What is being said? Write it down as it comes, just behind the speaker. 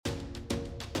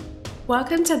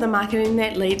Welcome to the Marketing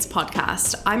That Leads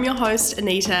podcast. I'm your host,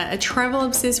 Anita, a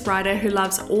travel-obsessed writer who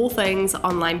loves all things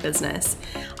online business.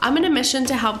 I'm on a mission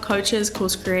to help coaches,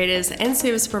 course creators, and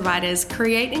service providers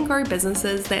create and grow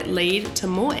businesses that lead to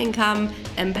more income,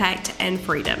 impact, and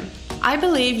freedom. I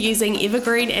believe using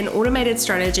evergreen and automated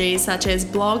strategies such as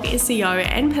blog, SEO,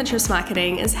 and Pinterest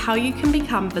marketing is how you can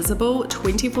become visible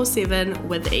 24/7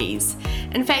 with ease.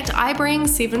 In fact, I bring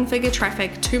seven-figure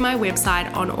traffic to my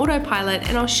website on Autopilot,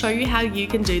 and I'll show you how you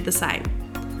can do the same.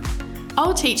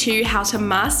 I'll teach you how to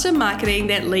master marketing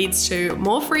that leads to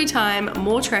more free time,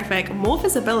 more traffic, more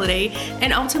visibility,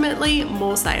 and ultimately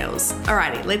more sales.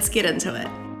 Alrighty, let's get into it.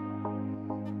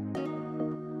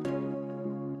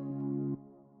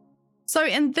 So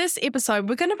in this episode,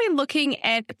 we're going to be looking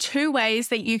at two ways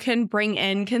that you can bring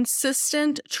in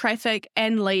consistent traffic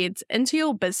and leads into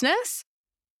your business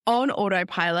on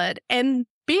Autopilot, and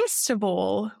best of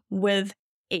all, with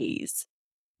ease.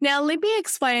 Now, let me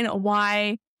explain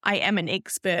why I am an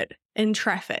expert in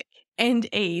traffic and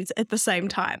ease at the same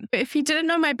time. If you didn't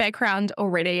know my background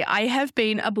already, I have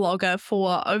been a blogger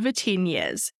for over 10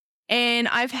 years, and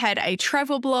I've had a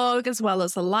travel blog as well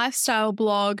as a lifestyle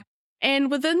blog.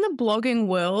 And within the blogging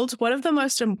world, one of the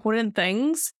most important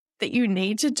things that you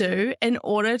need to do in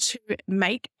order to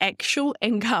make actual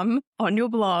income on your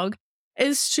blog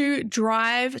is to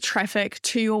drive traffic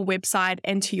to your website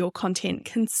and to your content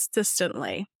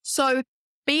consistently. So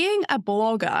being a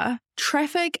blogger,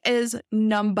 traffic is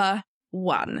number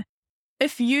one.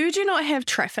 If you do not have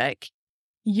traffic,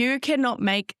 you cannot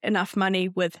make enough money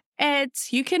with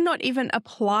ads. You cannot even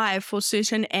apply for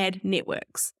certain ad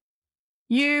networks.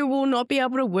 You will not be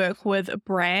able to work with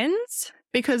brands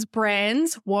because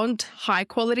brands want high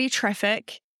quality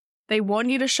traffic. They want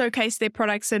you to showcase their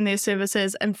products and their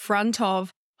services in front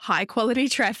of high quality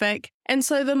traffic. And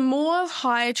so the more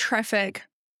high traffic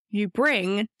you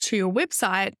bring to your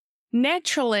website,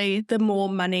 naturally, the more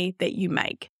money that you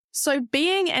make. So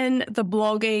being in the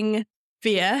blogging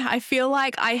sphere, I feel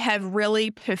like I have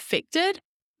really perfected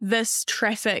this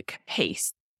traffic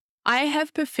piece. I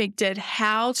have perfected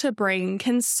how to bring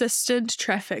consistent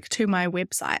traffic to my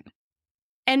website.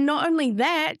 And not only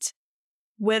that,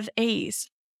 with ease.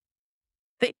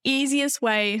 The easiest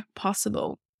way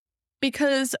possible.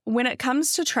 Because when it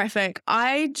comes to traffic,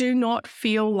 I do not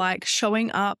feel like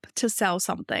showing up to sell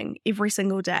something every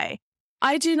single day.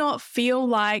 I do not feel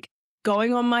like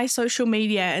going on my social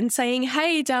media and saying,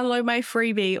 hey, download my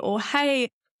freebie, or hey,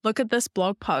 look at this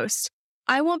blog post.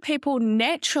 I want people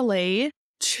naturally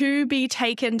to be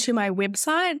taken to my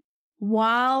website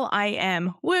while I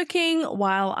am working,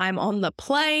 while I'm on the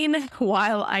plane,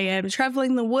 while I am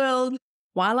traveling the world,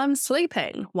 while I'm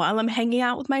sleeping, while I'm hanging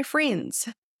out with my friends.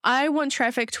 I want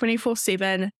traffic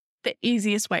 24/7 the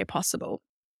easiest way possible.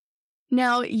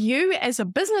 Now, you as a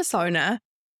business owner,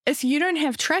 if you don't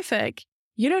have traffic,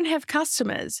 you don't have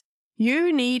customers.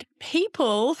 You need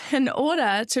people in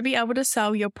order to be able to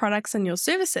sell your products and your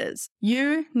services.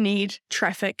 You need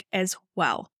traffic as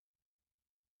well.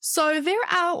 So there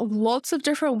are lots of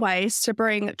different ways to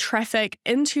bring traffic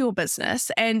into your business,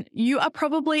 and you are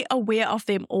probably aware of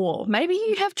them all. Maybe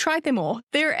you have tried them all.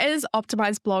 There is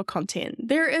optimized blog content.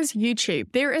 There is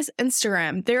YouTube. There is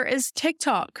Instagram. There is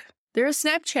TikTok. There is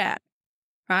Snapchat,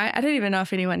 right? I don't even know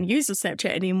if anyone uses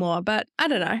Snapchat anymore, but I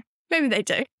don't know. Maybe they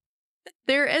do.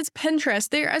 There is Pinterest.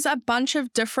 There is a bunch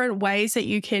of different ways that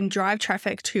you can drive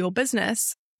traffic to your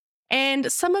business,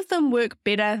 and some of them work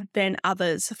better than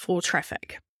others for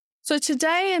traffic. So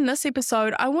today in this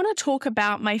episode, I want to talk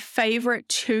about my favorite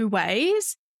two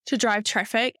ways to drive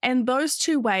traffic, and those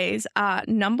two ways are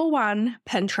number one,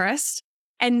 Pinterest,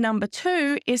 and number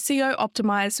two, SEO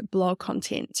optimized blog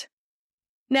content.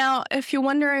 Now, if you're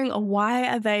wondering why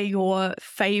are they your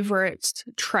favorite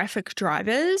traffic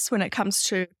drivers when it comes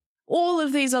to all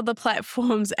of these other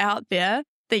platforms out there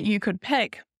that you could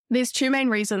pick, there's two main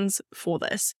reasons for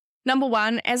this. Number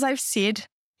one, as I've said,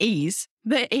 ease.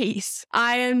 The ease.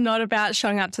 I am not about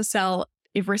showing up to sell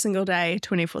every single day,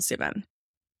 24/7.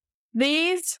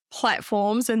 These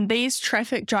platforms and these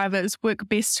traffic drivers work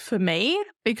best for me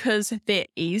because they're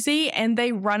easy and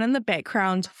they run in the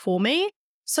background for me.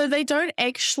 So they don't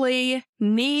actually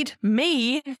need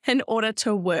me in order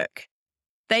to work.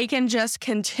 They can just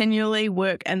continually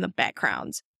work in the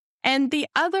background. And the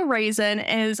other reason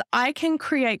is I can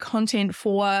create content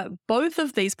for both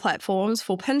of these platforms,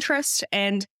 for Pinterest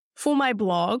and for my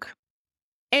blog.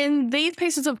 And these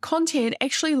pieces of content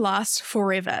actually last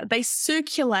forever. They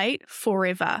circulate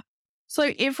forever.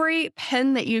 So every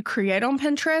pin that you create on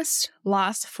Pinterest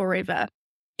lasts forever.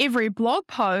 Every blog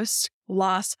post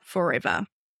lasts forever.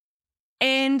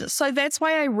 And so that's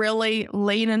why I really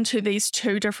lean into these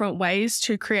two different ways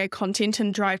to create content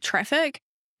and drive traffic,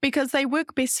 because they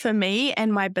work best for me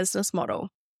and my business model.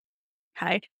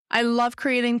 Okay. I love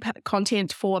creating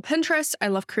content for Pinterest. I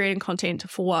love creating content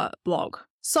for blog.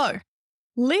 So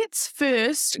let's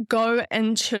first go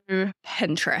into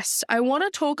Pinterest. I want to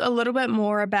talk a little bit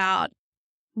more about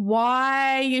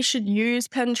why you should use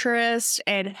Pinterest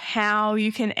and how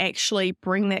you can actually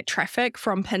bring that traffic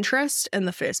from Pinterest in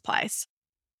the first place.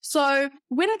 So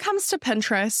when it comes to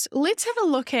Pinterest, let's have a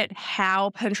look at how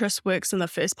Pinterest works in the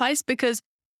first place, because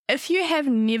if you have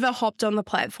never hopped on the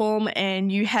platform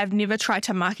and you have never tried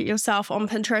to market yourself on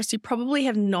Pinterest, you probably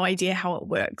have no idea how it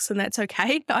works, and that's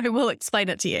okay. I will explain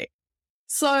it to you.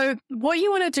 So what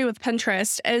you want to do with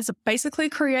Pinterest is basically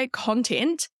create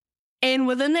content, and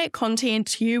within that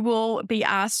content, you will be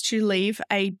asked to leave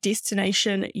a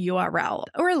destination URL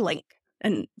or a link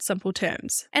in simple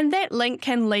terms. And that link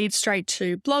can lead straight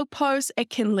to blog posts, it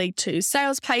can lead to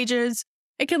sales pages,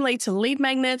 it can lead to lead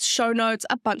magnets, show notes,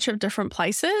 a bunch of different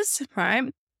places,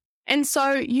 right? And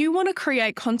so you want to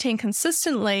create content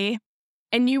consistently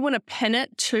and you want to pin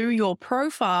it to your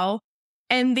profile.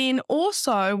 And then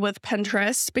also with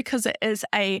Pinterest, because it is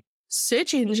a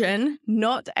search engine,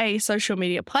 not a social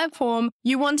media platform,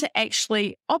 you want to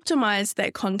actually optimize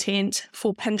that content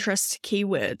for Pinterest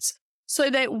keywords, so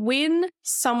that when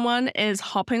someone is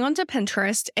hopping onto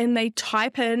Pinterest and they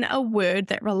type in a word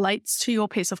that relates to your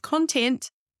piece of content,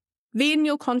 then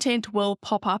your content will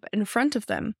pop up in front of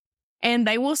them. And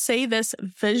they will see this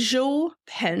visual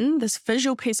pin, this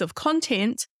visual piece of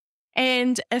content.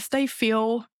 And if they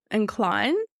feel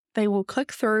inclined, they will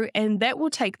click through and that will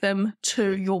take them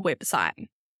to your website.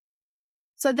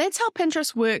 So that's how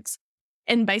Pinterest works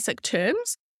in basic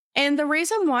terms. And the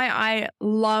reason why I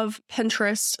love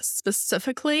Pinterest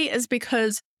specifically is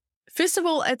because, first of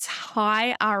all, it's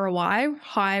high ROI,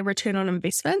 high return on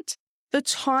investment. The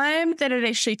time that it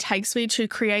actually takes me to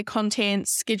create content,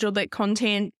 schedule that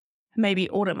content, maybe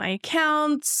audit my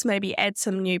accounts, maybe add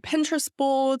some new Pinterest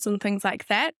boards and things like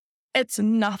that, it's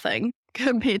nothing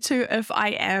compared to if I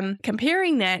am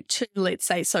comparing that to, let's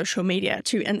say, social media,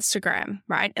 to Instagram,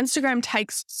 right? Instagram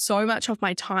takes so much of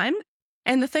my time.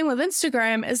 And the thing with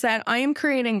Instagram is that I am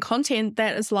creating content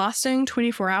that is lasting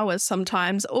 24 hours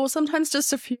sometimes, or sometimes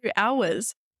just a few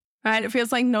hours, right? It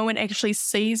feels like no one actually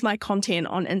sees my content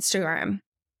on Instagram.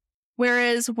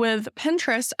 Whereas with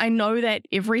Pinterest, I know that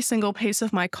every single piece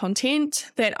of my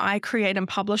content that I create and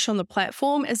publish on the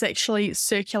platform is actually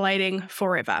circulating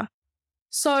forever.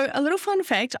 So a little fun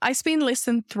fact, I spend less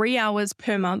than 3 hours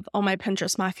per month on my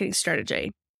Pinterest marketing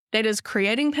strategy. That is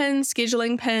creating pins,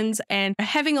 scheduling pins, and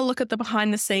having a look at the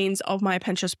behind the scenes of my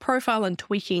Pinterest profile and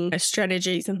tweaking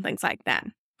strategies and things like that.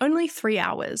 Only 3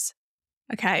 hours.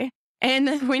 Okay.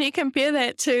 And when you compare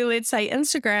that to, let's say,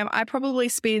 Instagram, I probably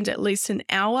spend at least an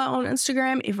hour on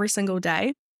Instagram every single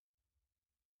day.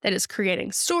 That is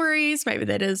creating stories, maybe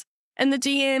that is in the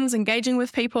DMs, engaging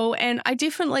with people. And I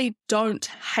definitely don't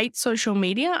hate social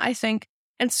media. I think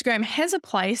Instagram has a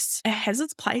place. It has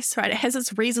its place, right? It has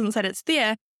its reasons that it's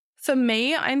there. For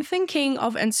me, I'm thinking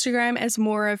of Instagram as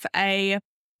more of a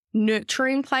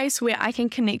nurturing place where I can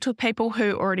connect with people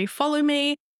who already follow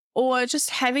me, or just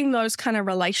having those kind of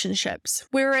relationships.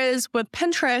 Whereas with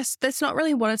Pinterest, that's not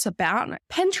really what it's about.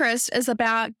 Pinterest is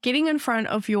about getting in front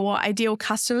of your ideal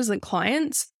customers and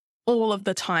clients all of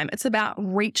the time. It's about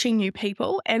reaching new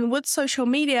people. And with social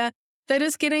media, that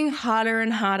is getting harder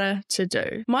and harder to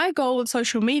do. My goal with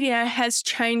social media has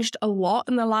changed a lot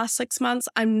in the last 6 months.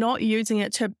 I'm not using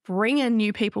it to bring in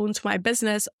new people into my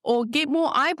business or get more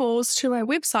eyeballs to my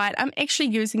website. I'm actually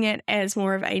using it as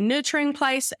more of a nurturing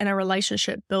place and a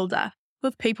relationship builder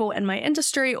with people in my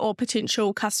industry or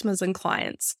potential customers and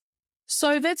clients.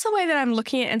 So that's the way that I'm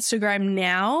looking at Instagram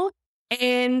now.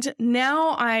 And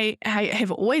now I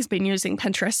have always been using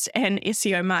Pinterest and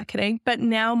SEO marketing, but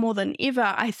now more than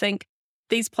ever, I think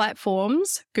these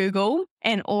platforms, Google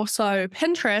and also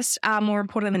Pinterest, are more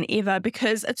important than ever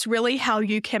because it's really how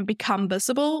you can become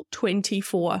visible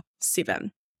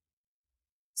 24/7.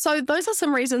 So those are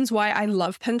some reasons why I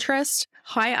love Pinterest,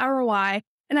 high ROI,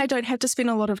 and I don't have to spend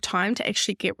a lot of time to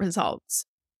actually get results.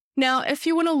 Now, if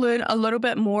you want to learn a little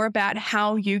bit more about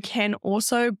how you can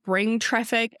also bring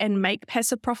traffic and make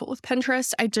passive profit with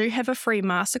Pinterest, I do have a free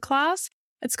masterclass.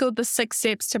 It's called the 6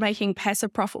 Steps to Making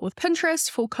Passive Profit with Pinterest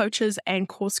for coaches and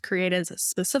course creators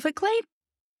specifically.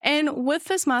 And with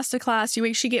this masterclass, you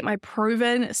actually get my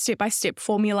proven step-by-step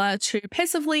formula to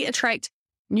passively attract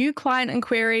new client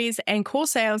inquiries and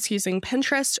course sales using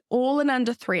Pinterest all in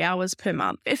under 3 hours per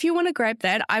month. If you want to grab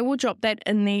that, I will drop that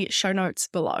in the show notes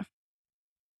below.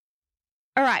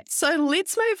 All right, so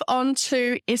let's move on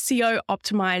to SEO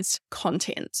optimized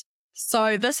content.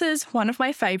 So this is one of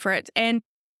my favorites, and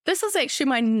this is actually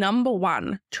my number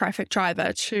one traffic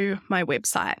driver to my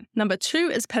website. Number two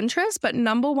is Pinterest, but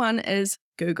number one is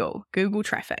Google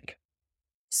traffic.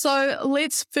 So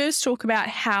let's first talk about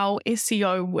how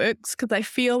SEO works, because I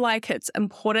feel like it's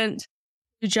important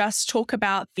to just talk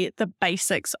about the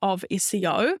basics of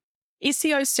SEO.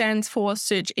 SEO stands for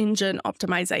search engine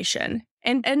optimization.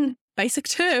 And in basic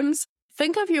terms,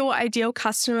 think of your ideal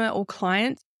customer or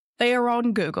client. They are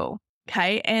on Google,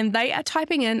 okay? And they are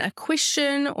typing in a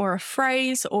question or a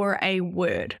phrase or a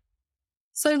word.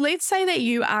 So let's say that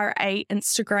you are an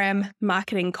Instagram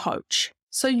marketing coach.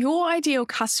 So your ideal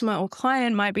customer or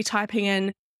client might be typing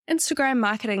in Instagram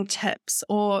marketing tips,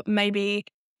 or maybe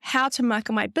how to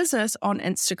market my business on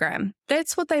Instagram.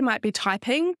 That's what they might be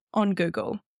typing on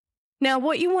Google. Now,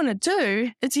 what you want to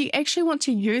do is you actually want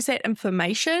to use that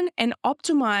information and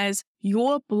optimize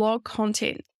your blog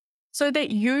content so that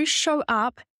you show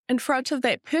up in front of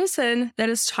that person that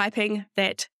is typing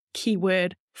that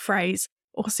keyword, phrase,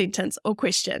 or sentence or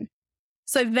question.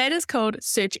 So that is called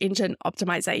search engine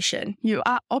optimization. You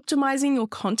are optimizing your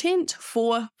content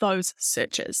for those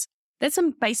searches. That's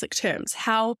in basic terms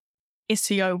how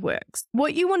SEO works.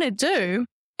 What you want to do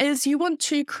is you want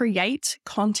to create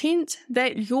content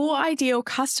that your ideal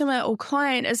customer or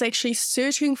client is actually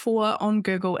searching for on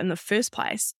Google in the first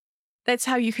place. That's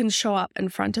how you can show up in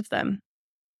front of them.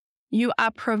 You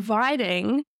are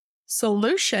providing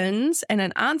solutions and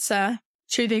an answer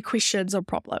to their questions or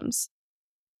problems.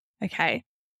 Okay.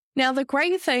 Now, the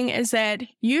great thing is that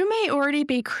you may already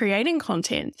be creating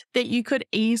content that you could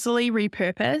easily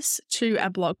repurpose to a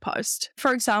blog post.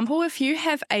 For example, if you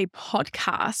have a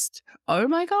podcast, oh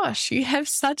my gosh, you have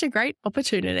such a great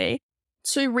opportunity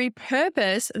to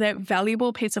repurpose that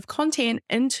valuable piece of content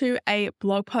into a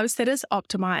blog post that is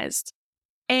optimized.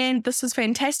 And this is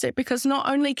fantastic because not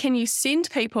only can you send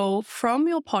people from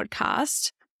your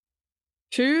podcast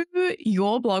to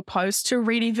your blog post to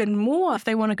read even more if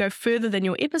they want to go further than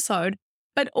your episode.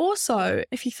 But also,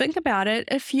 if you think about it,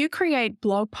 if you create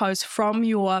blog posts from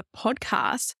your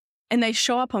podcast and they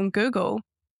show up on Google,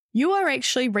 you are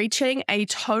actually reaching a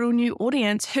total new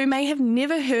audience who may have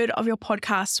never heard of your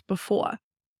podcast before.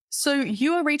 So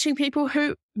you are reaching people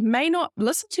who may not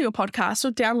listen to your podcast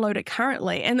or download it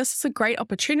currently. And this is a great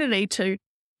opportunity to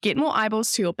get more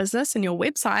eyeballs to your business and your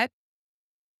website,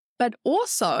 but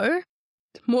also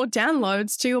more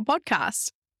downloads to your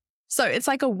podcast. So it's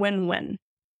like a win-win.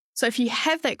 So if you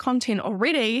have that content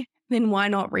already, then why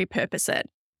not repurpose it?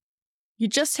 You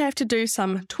just have to do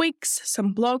some tweaks,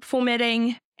 some blog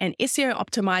formatting, and SEO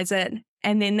optimize it,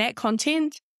 and then that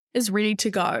content is ready to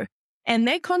go. And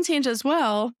that content as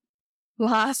well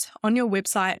lasts on your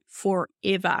website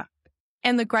forever.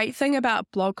 And the great thing about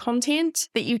blog content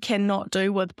that you cannot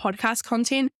do with podcast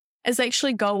content is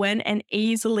actually go in and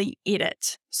easily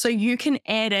edit. So you can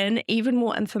add in even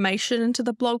more information into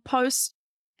the blog post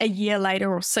a year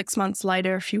later or 6 months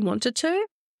later if you wanted to,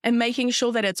 and making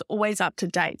sure that it's always up to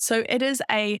date. So it is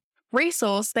a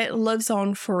resource that lives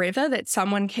on forever that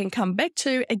someone can come back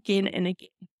to again and again.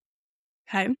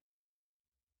 Okay.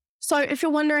 So if you're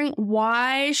wondering,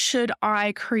 why should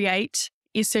I create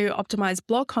SEO optimized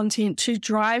blog content to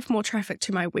drive more traffic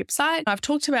to my website? I've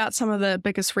talked about some of the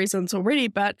biggest reasons already,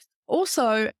 but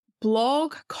also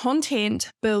blog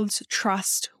content builds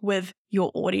trust with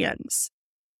your audience.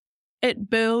 It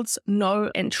builds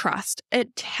know and trust.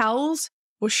 It tells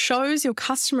or shows your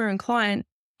customer and client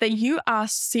that you are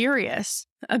serious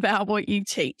about what you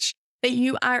teach, that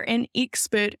you are an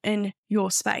expert in your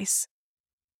space.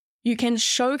 You can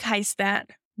showcase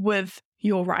that with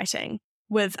your writing,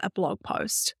 with a blog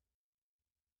post.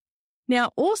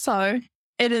 Now, also,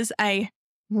 it is a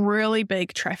really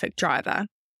big traffic driver.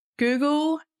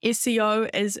 Google SEO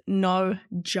is no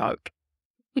joke.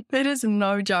 It is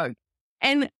no joke.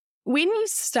 And when you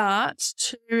start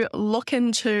to look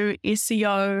into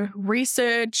SEO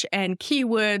research and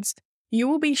keywords, you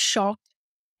will be shocked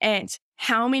at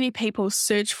how many people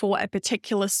search for a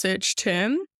particular search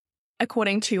term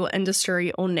according to your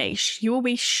industry or niche. You will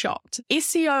be shocked.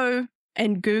 SEO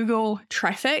and Google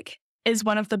traffic is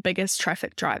one of the biggest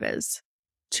traffic drivers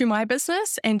to my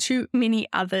business and to many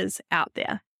others out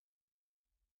there.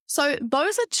 So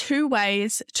those are two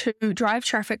ways to drive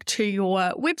traffic to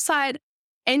your website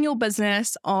and your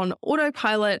business on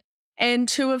Autopilot, and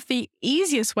two of the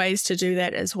easiest ways to do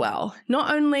that as well.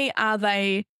 Not only are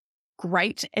they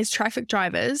great as traffic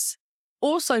drivers,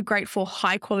 also great for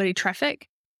high quality traffic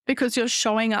because you're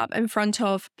showing up in front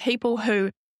of people who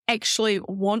actually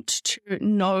want to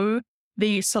know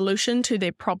the solution to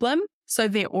their problem. So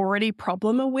they're already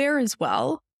problem aware as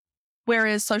well.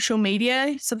 Whereas social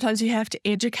media, sometimes you have to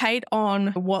educate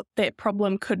on what that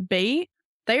problem could be.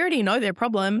 They already know their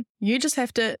problem. You just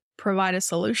have to provide a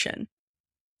solution.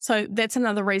 So that's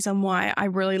another reason why I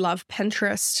really love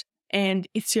Pinterest and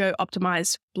SEO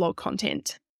optimized blog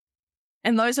content.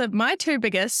 And those are my two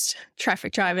biggest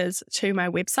traffic drivers to my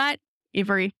website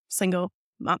every single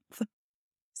month.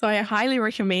 So I highly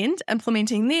recommend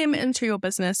implementing them into your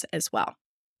business as well.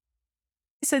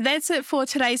 So that's it for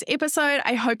today's episode.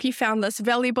 I hope you found this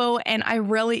valuable, and I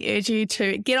really urge you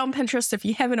to get on Pinterest if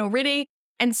you haven't already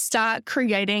and start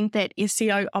creating that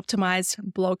SEO optimized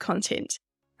blog content.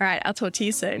 All right, I'll talk to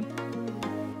you soon.